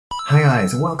Hi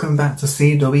guys, welcome back to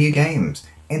CW Games.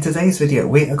 In today's video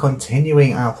we are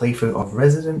continuing our playthrough of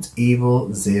Resident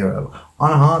Evil 0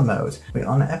 on hard mode. We're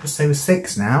on episode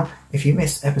 6 now. If you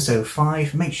missed episode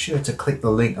 5, make sure to click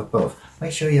the link above.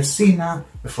 Make sure you've seen that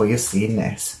before you've seen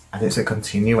this, and it's a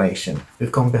continuation. We've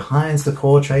gone behind the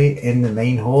portrait in the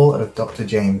main hall of Dr.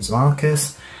 James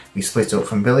Marcus. We split up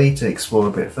from Billy to explore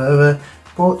a bit further,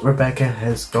 but Rebecca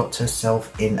has got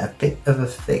herself in a bit of a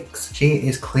fix. She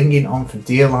is clinging on for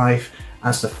dear life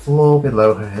as the floor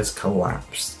below her has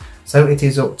collapsed. So it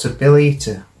is up to Billy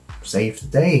to save the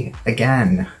day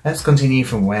again. Let's continue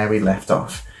from where we left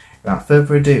off. Without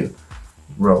further ado,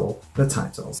 roll the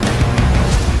titles.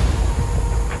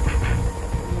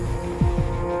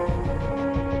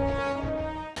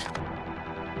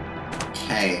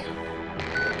 Okay.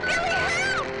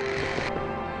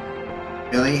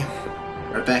 Billy,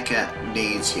 Rebecca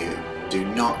needs you. Do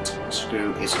not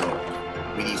screw it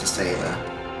up. We need to save her.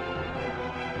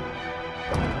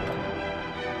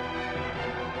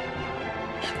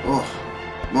 Oh,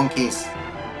 monkeys,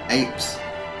 apes.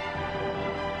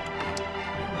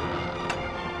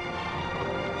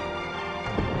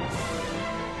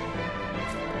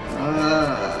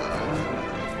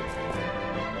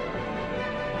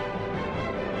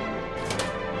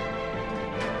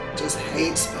 Just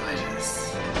hate spiders.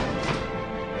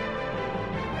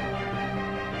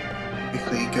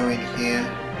 Quickly go in here.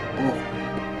 Oh,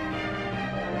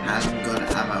 handgun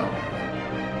ammo.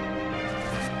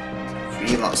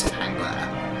 3 lots of handgun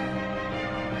ammo.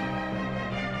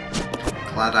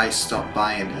 Glad I stopped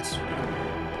buying it.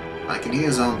 I can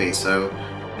hear zombies, so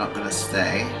I'm not gonna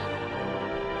stay.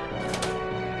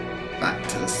 Back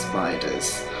to the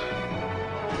spiders.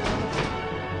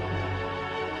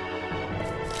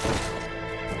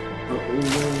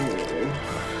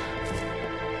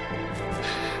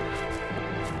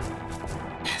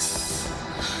 Yes.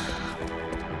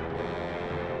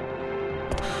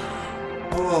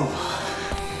 Oh.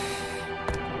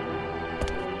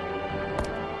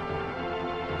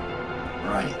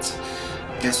 Right.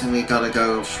 Guessing we gotta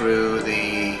go through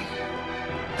the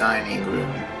dining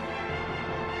room.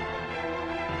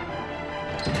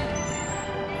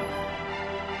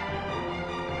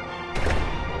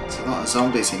 There's a lot of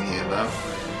zombies in here though.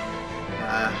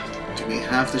 Do we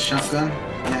have the shotgun?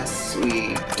 Yes,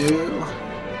 we do.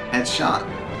 Headshot.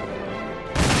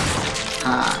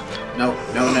 Ah. No,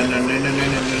 no, no, no, no, no, no, no,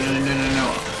 no, no, no, no.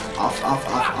 Off, off,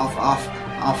 off, off, off,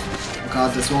 off. Oh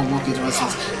god, this won't walk into us.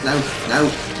 No, no,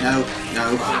 no,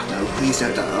 no, no, please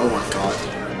don't die. Oh my god.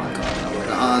 Oh my god, oh my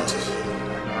god.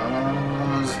 Oh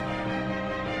my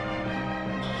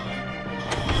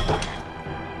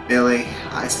god. Billy,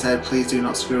 I said please do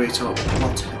not screw it up.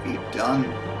 What have you done?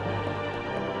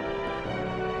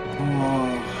 Oh.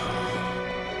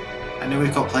 I know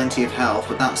we've got plenty of health,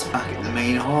 but that's back in the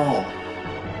main hall.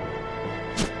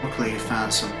 Luckily you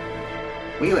found some.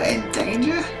 We were in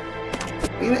danger?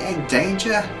 We were in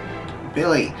danger?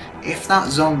 Billy, if that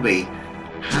zombie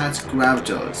had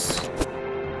grabbed us.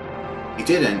 He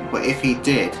didn't, but if he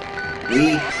did,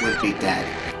 we would be dead.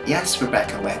 Yes,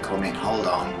 Rebecca, we're coming. Hold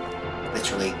on.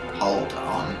 Literally, hold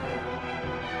on.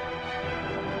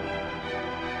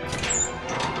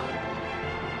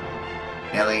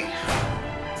 Billy,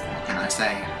 what can I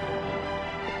say?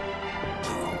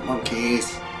 Oh,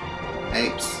 monkeys.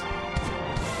 Apes.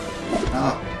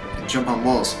 Oh, you can jump on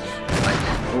walls. Like,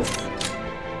 oh.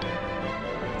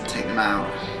 Take them out.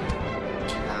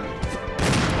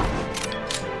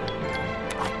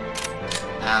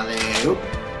 Alley-oop.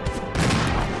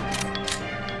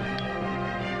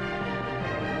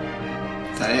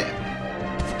 Is that it?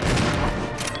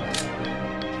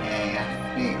 Okay, I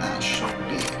think that should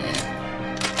be it.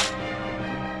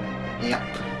 Yep,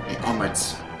 onwards.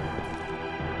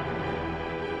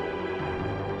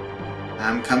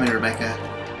 I'm coming, Rebecca.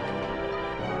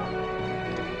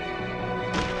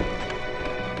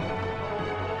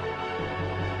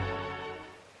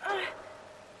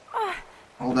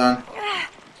 Hold on.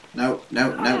 No,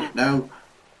 no, no, no.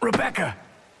 Rebecca!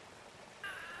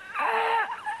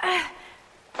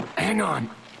 Hang on.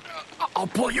 I'll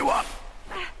pull you up.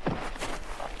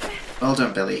 Well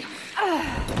done, Billy.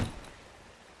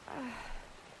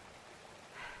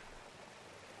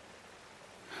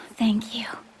 Thank you.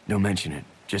 Don't mention it.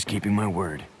 Just keeping my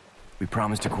word. We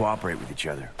promised to cooperate with each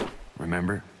other.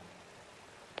 Remember?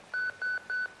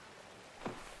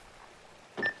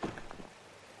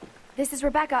 This is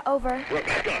Rebecca, over.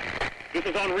 Rebecca, this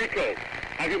is Enrico.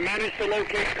 Have you managed to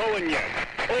locate Cohen yet?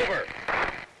 Over.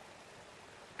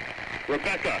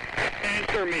 Rebecca,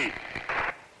 answer me.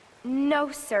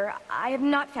 No, sir. I have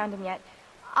not found him yet.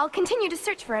 I'll continue to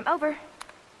search for him. Over.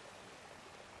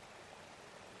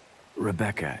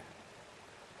 Rebecca,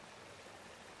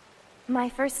 My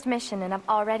first mission, and I've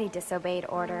already disobeyed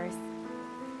orders.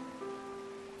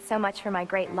 So much for my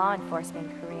great law enforcement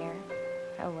career.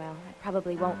 Oh well, I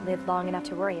probably won't live long enough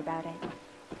to worry about it.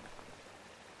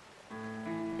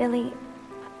 Billy,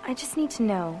 I just need to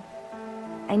know.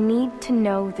 I need to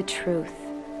know the truth.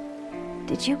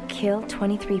 Did you kill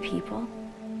 23 people?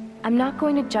 I'm not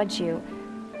going to judge you.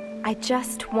 I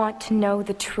just want to know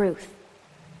the truth.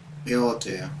 We all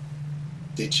do.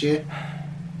 Did you?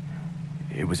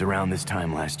 it was around this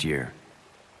time last year.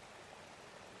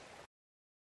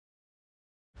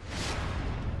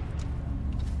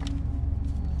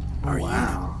 Our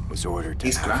Wow. unit was ordered to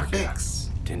These Africa graphics.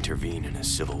 to intervene in a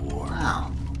civil war.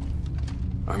 Wow.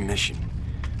 Our mission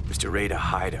was to raid a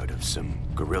hideout of some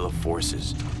guerrilla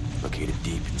forces located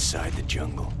deep inside the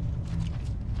jungle.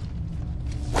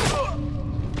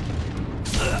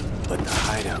 But the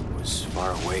hideout was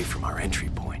far away from our entry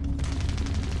point.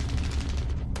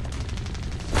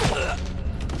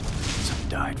 Some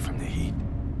died from the heat.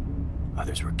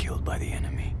 Others were killed by the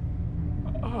enemy.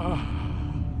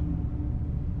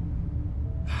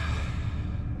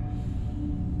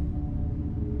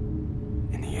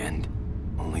 In the end,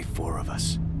 only 4 of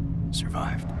us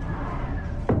survived.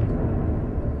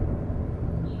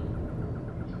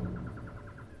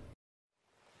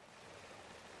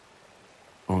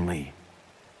 Only,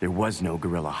 there was no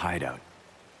guerrilla hideout.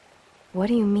 What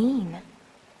do you mean?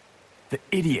 The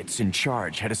idiots in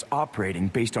charge had us operating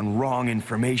based on wrong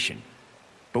information.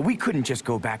 But we couldn't just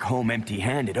go back home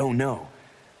empty-handed, oh no.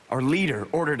 Our leader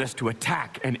ordered us to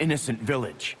attack an innocent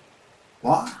village.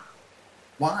 What?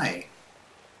 Why?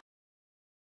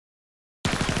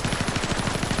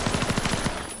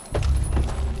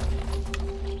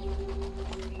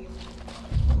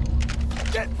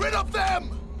 Get rid of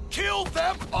them! Kill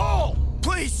them all!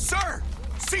 Please, sir!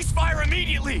 Ceasefire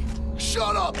immediately!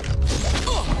 Shut up!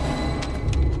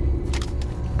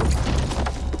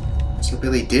 So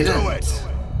Billy didn't. Do it!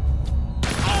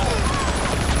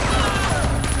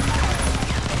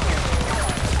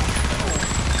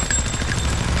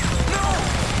 No!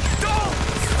 Don't!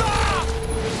 Stop!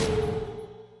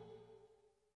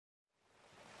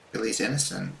 Billy's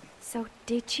innocent. So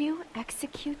did you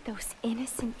execute those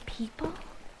innocent people?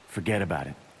 Forget about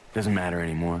it. Doesn't matter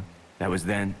anymore. That was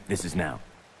then, this is now.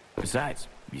 Besides,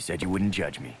 you said you wouldn't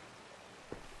judge me.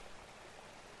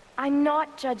 I'm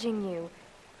not judging you,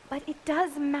 but it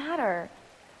does matter.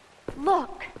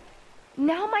 Look,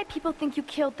 now my people think you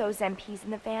killed those MPs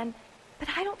in the van, but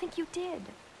I don't think you did.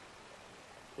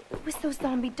 It was those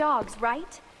zombie dogs,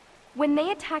 right? When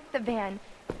they attacked the van,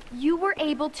 you were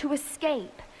able to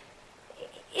escape.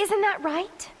 Isn't that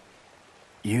right?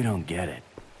 You don't get it.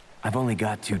 I've only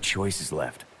got 2 choices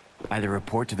left. Either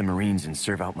report to the Marines and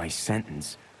serve out my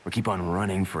sentence, or keep on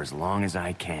running for as long as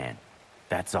I can.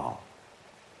 That's all.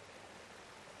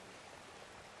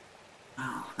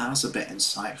 Wow, that was a bit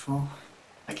insightful.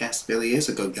 I guess Billy is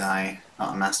a good guy,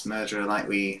 not a mass murderer like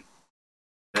we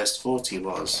first thought he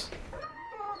was.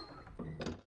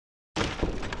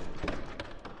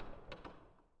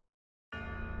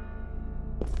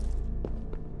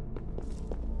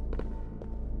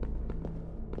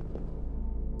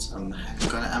 Some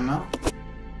handgun ammo.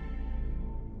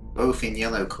 Both in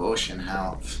yellow caution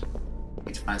health.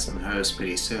 Need to find some herbs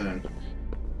pretty soon.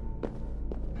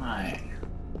 Right.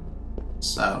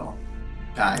 So,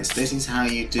 guys, this is how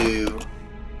you do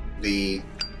the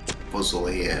puzzle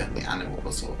here, the animal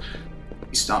puzzle.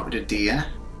 You start with a deer,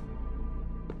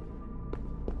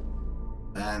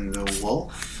 then the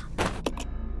wolf,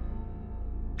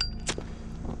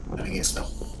 then against the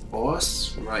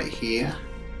horse right here,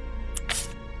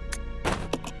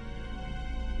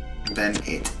 and then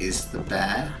it is the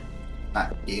bear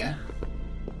back here.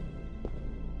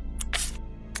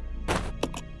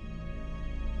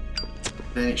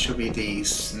 Then it should be the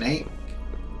snake.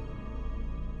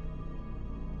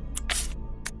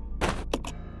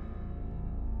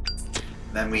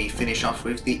 Then we finish off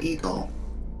with the eagle.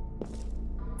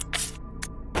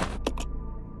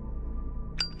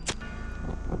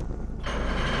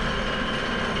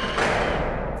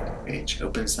 Which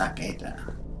opens that gate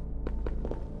there.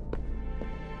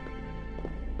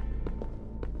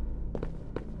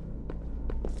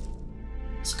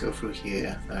 Let's go through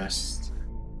here first.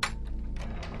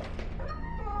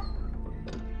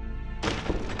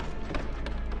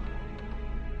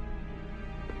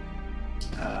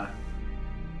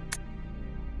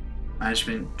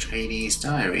 Management trainee's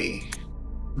diary.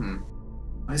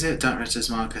 Why is it Director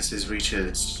Marcus is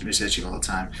researching all the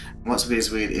time? What's with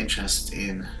his weird interest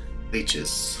in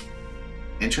leeches?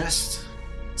 Interest?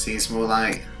 Seems more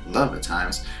like love at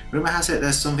times. Rumor has it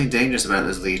there's something dangerous about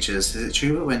those leeches. Is it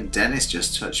true that when Dennis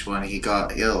just touched one he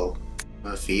got ill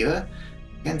with a fever?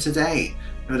 Again today,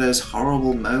 there were those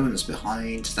horrible moans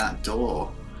behind that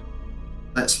door.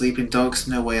 Let sleeping dogs,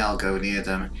 no way I'll go near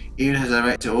them. Even if the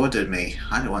director ordered me,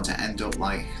 I don't want to end up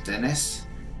like Dennis.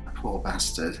 That poor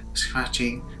bastard.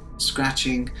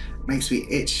 Scratching, makes me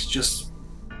itch just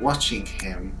watching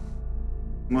him.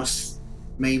 Must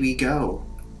maybe go,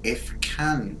 if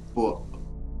can, but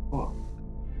what?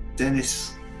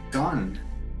 Dennis gone.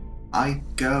 I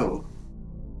go.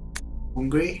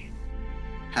 Hungry?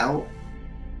 Help?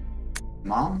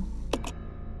 Mom?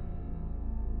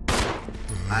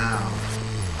 Wow.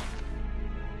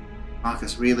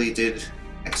 Marcus really did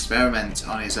experiment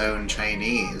on his own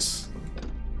trainees.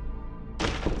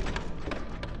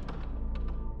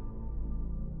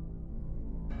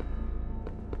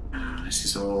 This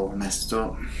is all messed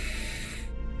up.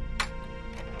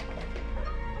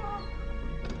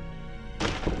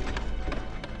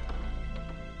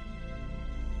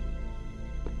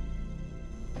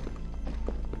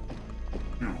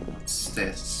 Oh, what's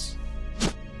this?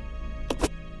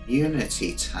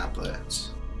 Unity tablet.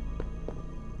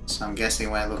 So I'm guessing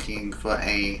we're looking for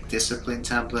a discipline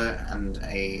tablet and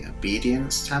a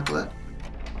obedience tablet.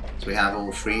 So we have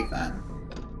all three then.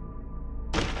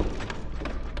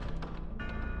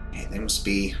 Okay, they must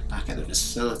be back at the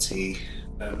facility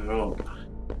further up.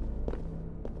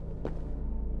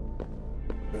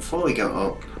 Before we go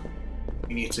up,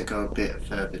 we need to go a bit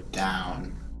further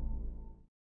down.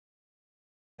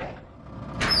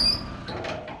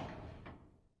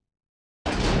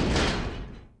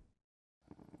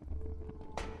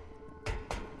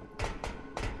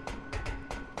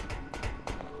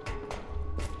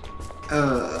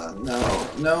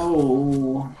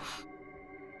 No.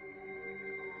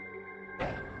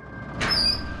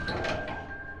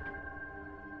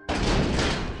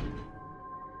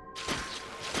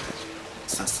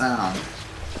 What's that sound?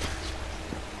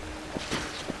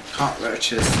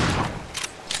 Cockroaches.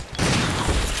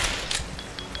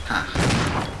 Ha.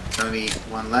 Only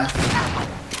one left.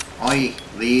 Oi,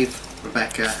 leave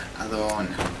Rebecca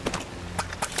alone.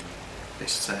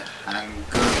 This to hang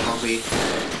good, probably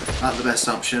not the best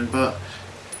option, but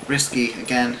risky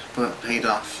again, but paid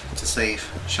off to save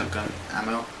shotgun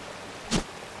ammo.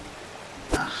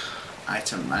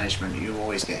 Item management, you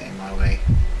always get in my way.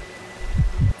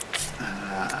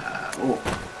 Oh,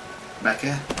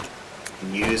 Rebecca, you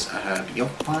can use a herb. You're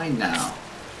fine now.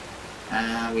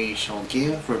 And we shall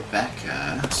give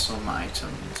Rebecca some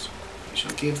items. We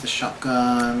shall give the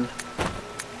shotgun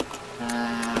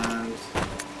and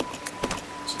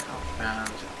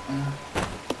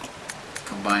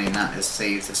combining that has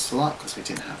saved the slot because we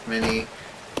didn't have many.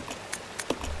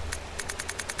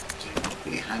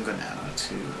 We hang on now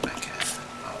to Rebecca.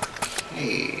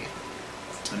 Okay.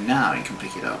 So now you can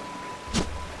pick it up.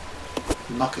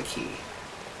 Locker key.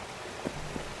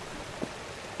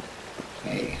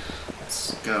 Okay,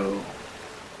 let's go.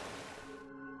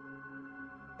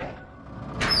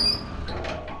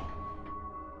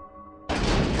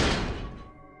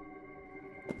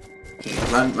 Okay,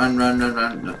 run.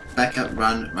 Back up,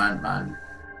 run.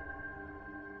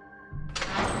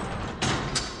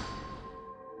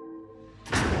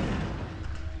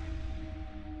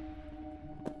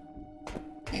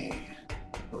 Okay,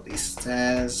 go these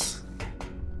stairs.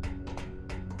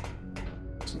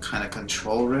 Some kind of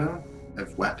control room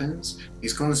of weapons.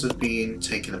 These guns have been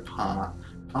taken apart.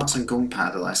 Parts and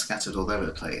gunpowder are scattered all over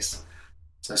the place.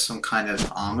 So there's some kind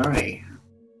of armory.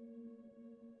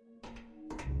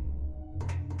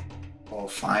 Or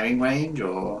firing range,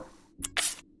 or...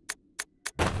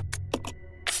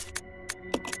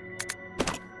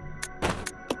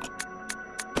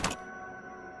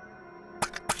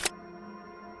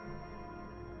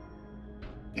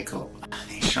 Pick up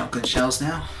these shotgun shells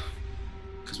now,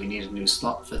 because we need a new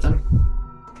slot for them.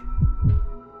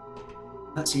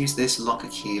 Let's use this locker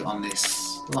key on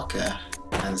this locker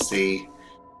and see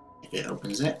if it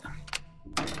opens it.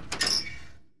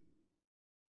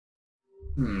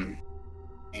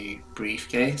 A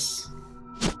briefcase.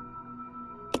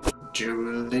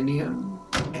 Duralinium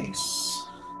case.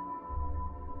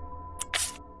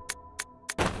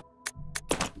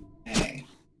 Okay.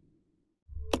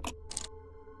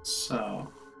 So,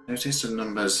 notice the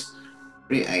numbers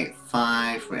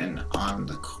 385 written on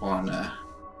the corner.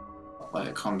 Like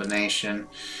a combination.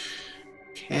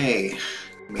 Okay.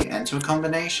 Can we enter a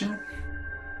combination?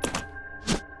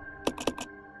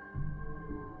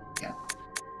 Yeah.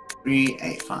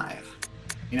 385.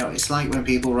 You know, it's like when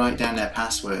people write down their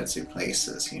passwords in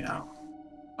places, you know.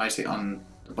 Write it on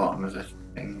the bottom of the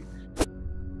thing.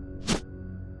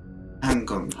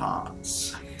 handgun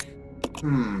parts.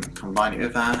 Combine it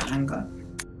with our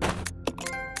handgun.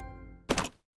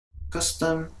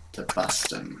 Custom to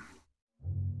custom.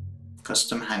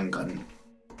 Custom handgun.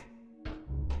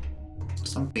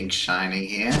 Something shiny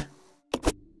here.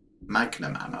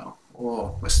 Magnum ammo.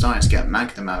 Oh, we're starting to get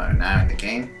Magnum ammo now in the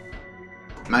game.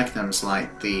 Magnum's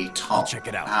like the top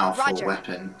powerful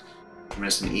weapon in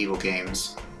Resident Evil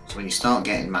games. So when you start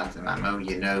getting Magnum ammo,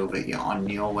 you know that you're on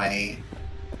your way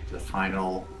to the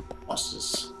final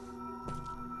bosses.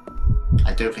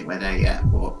 I don't think we're there yet,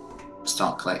 but we'll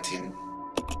start collecting.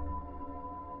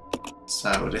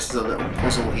 So this is a little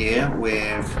puzzle here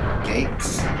with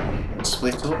gates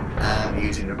split up, and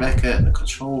using Rebecca in the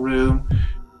control room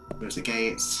with the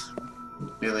gates,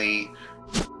 Billy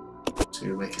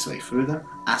to make his way through them.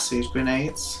 Acid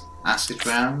grenades, acid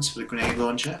rounds for the grenade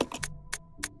launcher.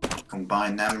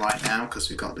 Combine them right now because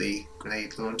we've got the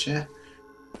grenade launcher.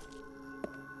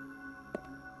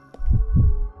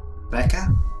 Rebecca.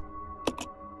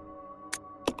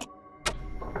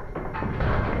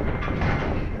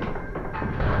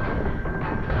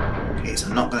 Okay, so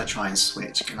I'm not going to try and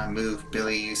switch. Can I move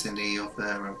Billy using the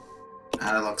other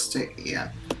analog stick?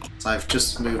 Yeah. So I've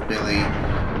just moved Billy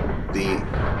the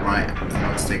right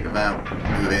analog stick without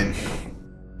moving,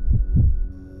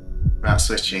 without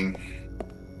switching.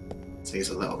 Saves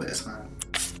a little bit of time.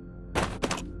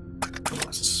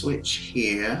 There's a switch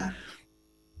here.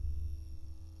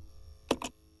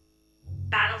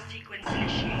 Battle sequence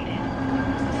initiated.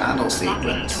 Battle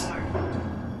sequence.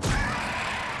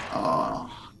 Oh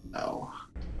no.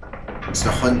 It's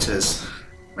the hunters.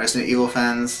 Resident Evil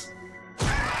fans,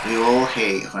 we all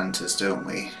hate hunters, don't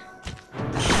we?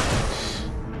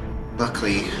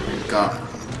 Luckily, we've got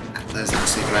those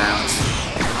acid rounds.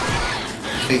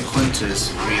 I think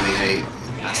hunters really hate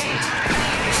acid,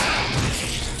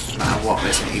 no matter what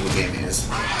Resident Evil game it is.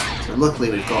 So luckily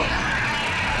we've got them.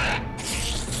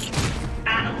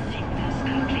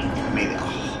 It made it a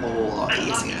whole lot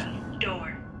easier.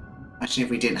 Imagine if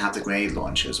we didn't have the grenade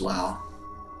launcher as well.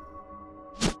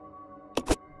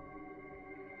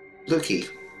 Blue key.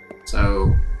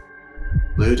 So,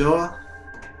 blue door?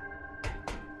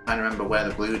 I remember where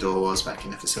the blue door was back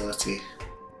in the facility.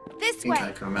 This I think way.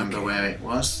 I can remember where it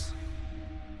was.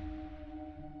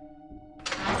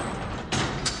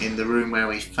 In the room where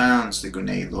we found the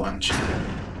grenade launcher.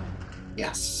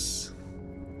 Yes.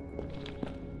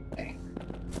 Okay.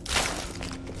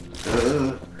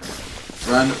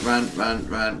 Run, run, run,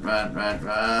 run, run, run,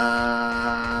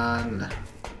 run.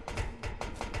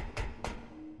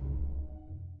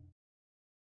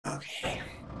 Okay.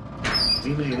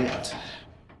 We made it.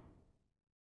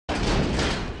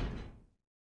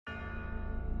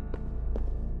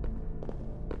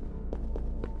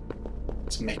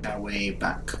 Let's make our way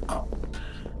back up.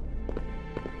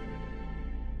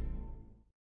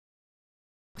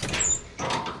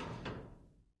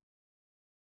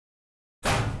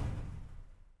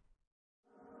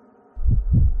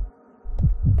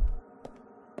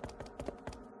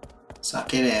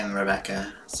 Suck it in,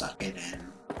 Rebecca. Suck it in.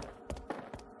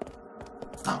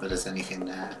 Not that there's anything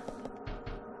there.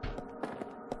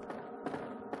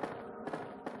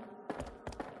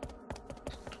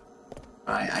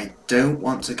 Right, I don't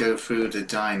want to go through the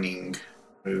dining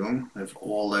room with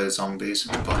all those zombies.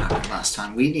 Remember what happened last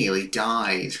time? We nearly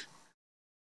died.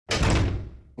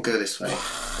 We'll go this way.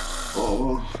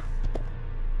 Oh.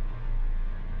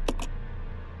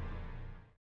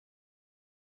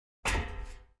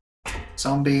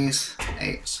 Zombies,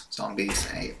 apes, zombies,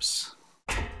 apes.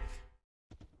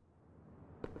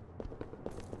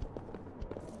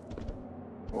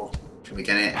 Oh, can we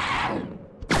get it?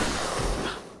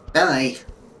 Billy!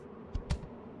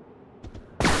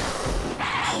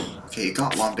 Okay, you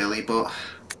got one, Billy, but...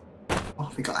 Oh,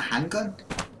 have we got a handgun?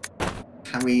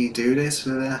 Can we do this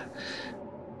with a...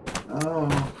 Oh,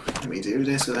 can we do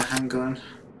this with a handgun?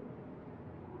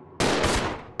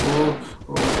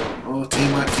 Oh,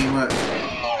 teamwork, teamwork.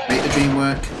 Make the dream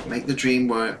work. Make the dream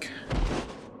work.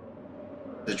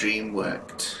 The dream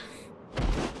worked.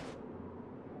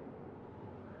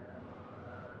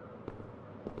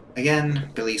 Again,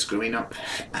 Billy's screwing up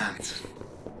and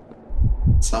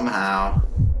somehow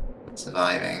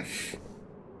surviving.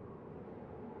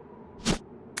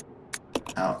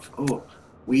 Health. Oh,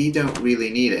 we don't really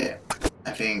need it.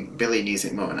 I think Billy needs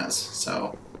it more than us,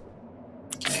 so...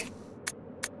 Okay.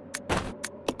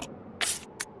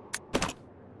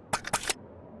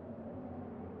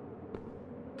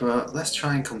 But let's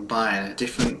try and combine a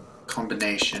different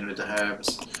combination with the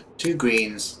herbs. 2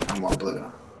 greens and 1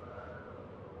 blue.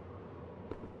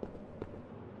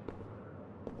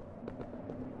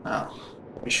 Oh,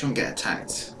 we shouldn't get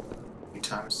attacked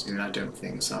anytime soon, I don't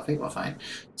think, so I think we're fine.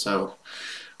 So,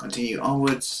 continue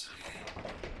onwards.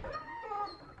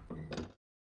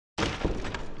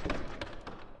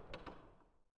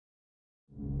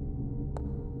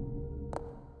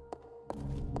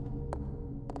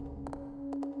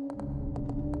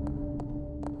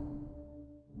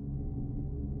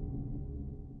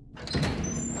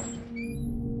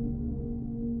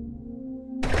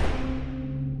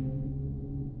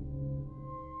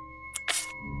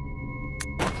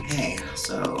 Okay,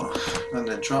 so I'm going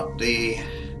to drop the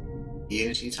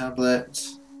Unity tablet,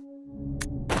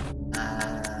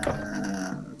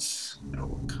 and no,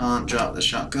 we can't drop the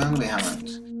shotgun. We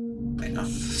haven't got enough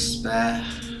spare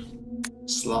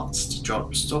slots to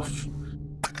drop stuff.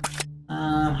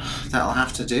 That'll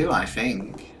have to do, I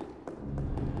think.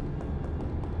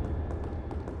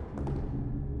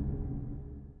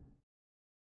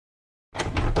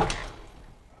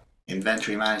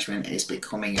 Inventory management is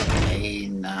becoming a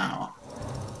pain now.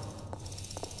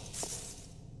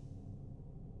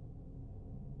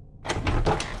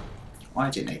 Why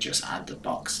didn't they just add the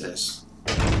boxes?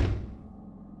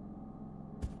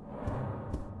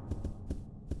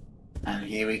 And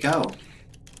here we go.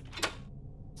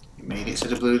 We made it to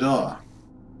the blue door.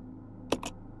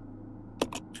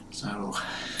 So,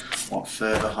 what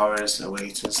further horrors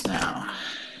await us now?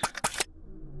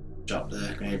 Drop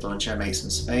the grenade launcher, make some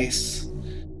space,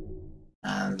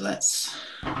 and let's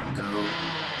go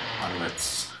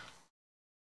onwards.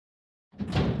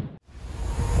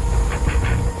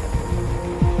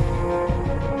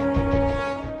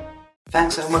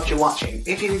 Thanks so much for watching.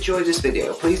 If you enjoyed this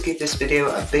video, please give this video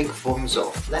a big thumbs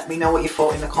up. Let me know what you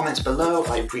thought in the comments below.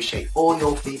 I appreciate all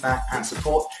your feedback and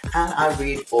support, and I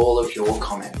read all of your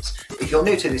comments. If you're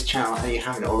new to this channel and you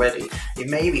haven't already, you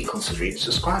may be considering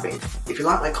subscribing if you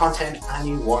like my content and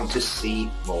you want to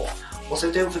see more. Also,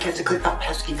 don't forget to click that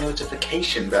pesky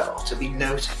notification bell to be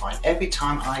notified every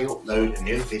time I upload a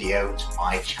new video to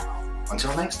my channel.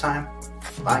 Until next time,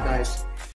 bye guys.